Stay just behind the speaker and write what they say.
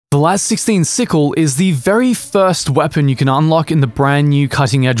LAS-16 Sickle is the very first weapon you can unlock in the brand new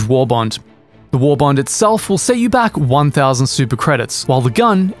cutting-edge warbond. The warbond itself will set you back 1000 super credits, while the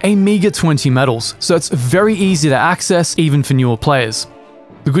gun a meager 20 medals, so it's very easy to access even for newer players.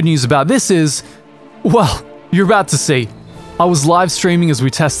 The good news about this is, well, you're about to see. I was live streaming as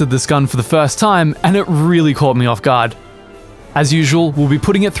we tested this gun for the first time, and it really caught me off guard. As usual, we'll be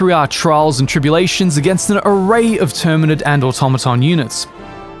putting it through our trials and tribulations against an array of Terminid and Automaton units.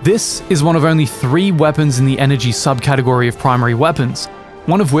 This is one of only 3 weapons in the energy subcategory of primary weapons,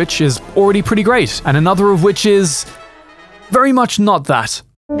 one of which is already pretty great, and another of which is very much not that.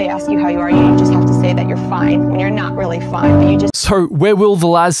 They ask you how you are, you just have to say that you're fine when you're not really fine, but you just... So where will the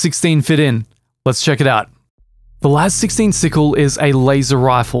LAS-16 fit in? Let's check it out. The LAS-16 Sickle is a laser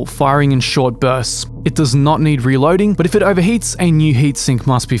rifle firing in short bursts. It does not need reloading, but if it overheats, a new heatsink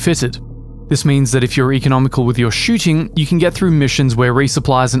must be fitted. This means that if you're economical with your shooting, you can get through missions where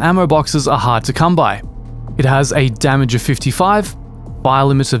resupplies and ammo boxes are hard to come by. It has a damage of 55, fire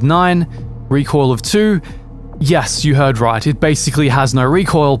limit of 9, recoil of 2, yes, you heard right, it basically has no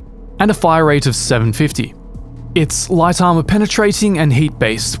recoil, and a fire rate of 750. It's light armor penetrating and heat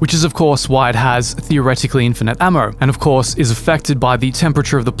based, which is of course why it has theoretically infinite ammo, and of course is affected by the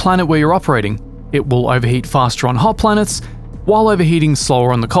temperature of the planet where you're operating. It will overheat faster on hot planets, while overheating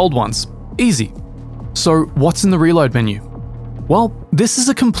slower on the cold ones. Easy. So what's in the reload menu? Well, this is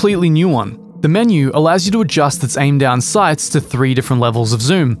a completely new one. The menu allows you to adjust its aim down sights to 3 different levels of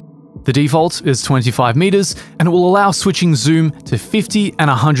zoom. The default is 25 meters, and it will allow switching zoom to 50 and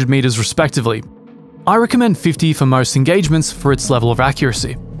 100 meters respectively. I recommend 50 for most engagements for its level of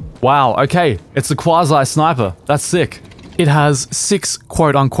accuracy. Wow, okay, it's a quasi-sniper. That's sick. It has 6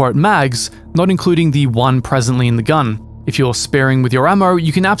 quote-unquote mags, not including the one presently in the gun. If you're sparing with your ammo,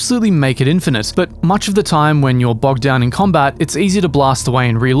 you can absolutely make it infinite, but much of the time when you're bogged down in combat, it's easy to blast away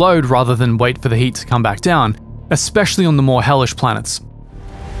and reload rather than wait for the heat to come back down, especially on the more hellish planets.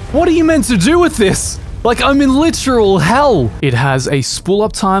 What are you meant to do with this? Like, I'm in literal hell! It has a spool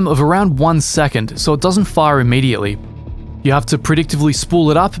up time of around 1 second, so it doesn't fire immediately. You have to predictively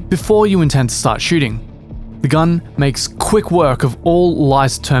spool it up before you intend to start shooting. The gun makes quick work of all light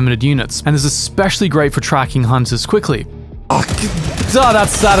Terminid units, and is especially great for tracking hunters quickly. Oh,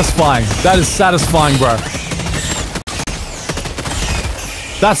 that's satisfying. That is satisfying, bro.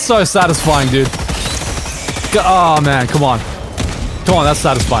 That's so satisfying, dude. Oh man, come on. Come on, that's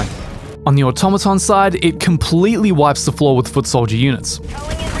satisfying. On the Automaton side, it completely wipes the floor with foot soldier units.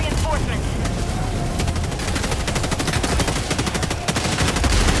 Calling in reinforcements.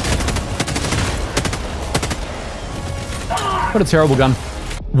 What a terrible gun.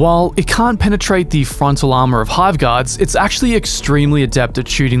 While it can't penetrate the frontal armor of hive guards, it's actually extremely adept at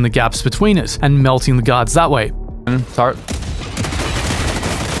shooting the gaps between it and melting the guards that way. Sorry.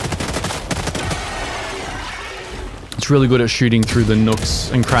 It's really good at shooting through the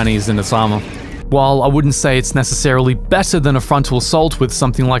nooks and crannies in its armor. While I wouldn't say it's necessarily better than a frontal assault with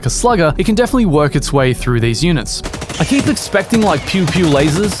something like a slugger, it can definitely work its way through these units. I keep expecting like pew-pew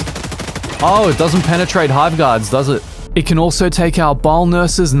lasers. Oh, it doesn't penetrate hive guards, does it? It can also take out bile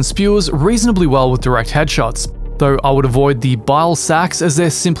nurses and spewers reasonably well with direct headshots, though I would avoid the bile sacks as they're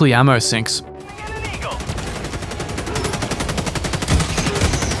simply ammo sinks.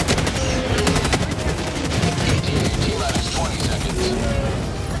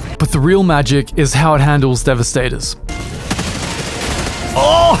 But the real magic is how it handles Devastators.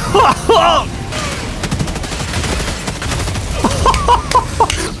 Oh!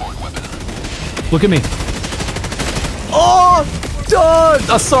 Look at me. Oh!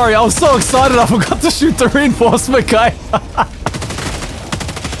 Oh, sorry, I was so excited I forgot to shoot the reinforcement guy.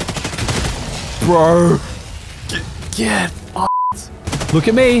 Bro. Get f***ed. Look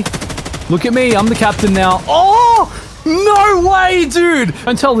at me. Look at me, I'm the captain now. Oh! No way, dude!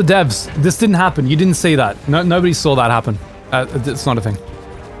 Don't tell the devs. This didn't happen. You didn't see that. Nobody saw that happen. It's not a thing.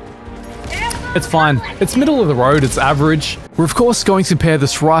 It's fine. It's middle of the road, it's average. We're of course going to pair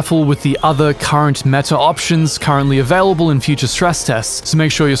this rifle with the other current meta options currently available in future stress tests, so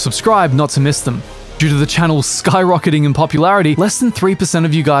make sure you're subscribed not to miss them. Due to the channel's skyrocketing in popularity, less than 3%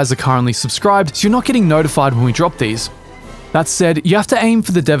 of you guys are currently subscribed, so you're not getting notified when we drop these. That said, you have to aim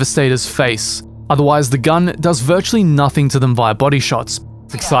for the Devastator's face, otherwise the gun does virtually nothing to them via body shots.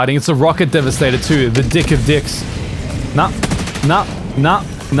 It's exciting, it's a rocket Devastator too, the dick of dicks. Nah, nah, nah,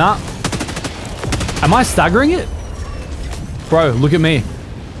 nah. Am I staggering it? Bro, look at me.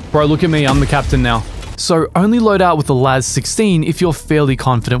 Bro, look at me, I'm the captain now. So only load out with the LAS-16 if you're fairly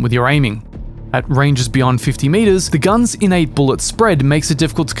confident with your aiming. At ranges beyond 50 meters, the gun's innate bullet spread makes it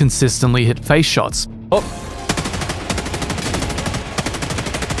difficult to consistently hit face shots. Oh.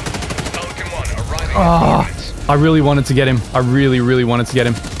 Oh, I really wanted to get him. I really wanted to get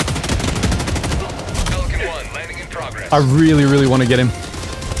him. I really want to get him.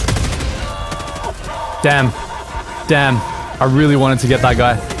 Damn. I really wanted to get that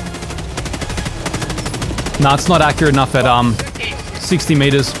guy. Nah, it's not accurate enough at 60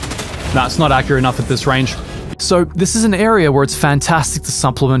 meters. Nah, it's not accurate enough at this range. So this is an area where it's fantastic to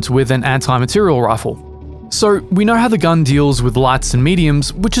supplement with an anti-material rifle. So we know how the gun deals with lights and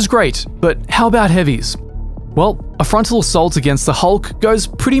mediums, which is great, but how about heavies? Well, a frontal assault against the Hulk goes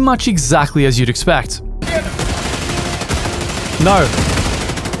pretty much exactly as you'd expect. No.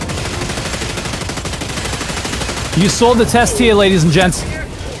 You saw the test here, ladies and gents.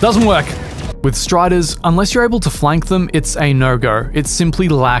 Doesn't work. With Striders, unless you're able to flank them, it's a no-go. It simply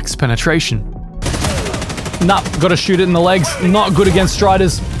lacks penetration. Nah, gotta shoot it in the legs. Not good against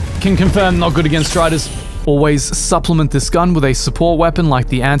Striders. Can confirm, not good against Striders. Always supplement this gun with a support weapon like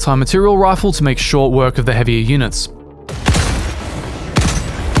the anti-material rifle to make short work of the heavier units.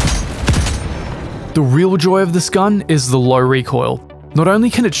 The real joy of this gun is the low recoil. Not only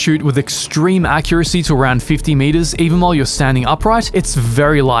can it shoot with extreme accuracy to around 50 meters even while you're standing upright, it's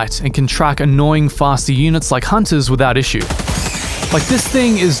very light and can track annoying faster units like hunters without issue. Like this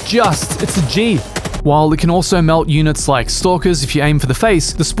thing is it's a G. While it can also melt units like stalkers if you aim for the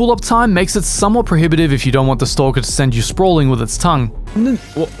face, the spool up time makes it somewhat prohibitive if you don't want the stalker to send you sprawling with its tongue.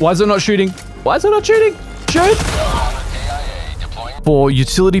 Why is it not shooting? Why is it not shooting? Shoot! For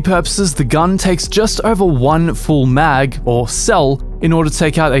utility purposes, the gun takes just over 1 full mag, or cell, in order to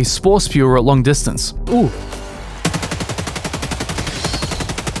take out a spore spewer at long distance. Ooh.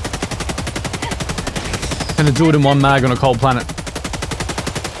 Can it do it in 1 mag on a cold planet?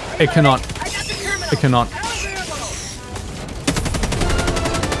 It cannot. It cannot.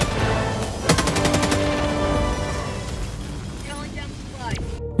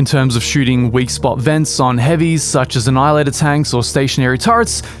 In terms of shooting weak spot vents on heavies such as annihilator tanks or stationary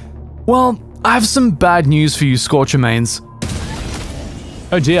turrets, well, I have some bad news for you Scorcher mains.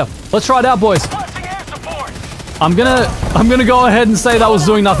 Oh dear. Let's try it out, boys. I'm gonna go ahead and say that was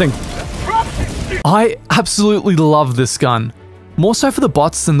doing nothing. I absolutely love this gun. More so for the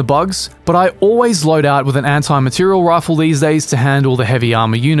bots than the bugs, but I always load out with an anti-material rifle these days to handle the heavy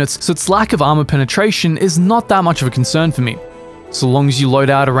armor units, so its lack of armor penetration is not that much of a concern for me. So long as you load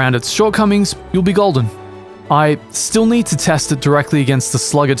out around its shortcomings, you'll be golden. I still need to test it directly against the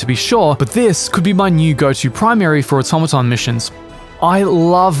Slugger to be sure, but this could be my new go-to primary for automaton missions. I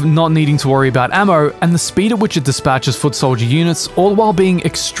love not needing to worry about ammo and the speed at which it dispatches foot soldier units, all while being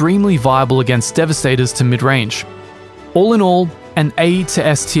extremely viable against Devastators to mid-range. All in all, an A to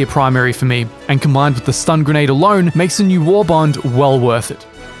S tier primary for me, and combined with the stun grenade alone, makes a new warbond well worth it.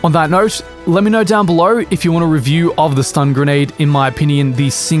 On that note, let me know down below if you want a review of the stun grenade, in my opinion the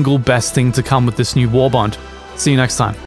single best thing to come with this new warbond. See you next time.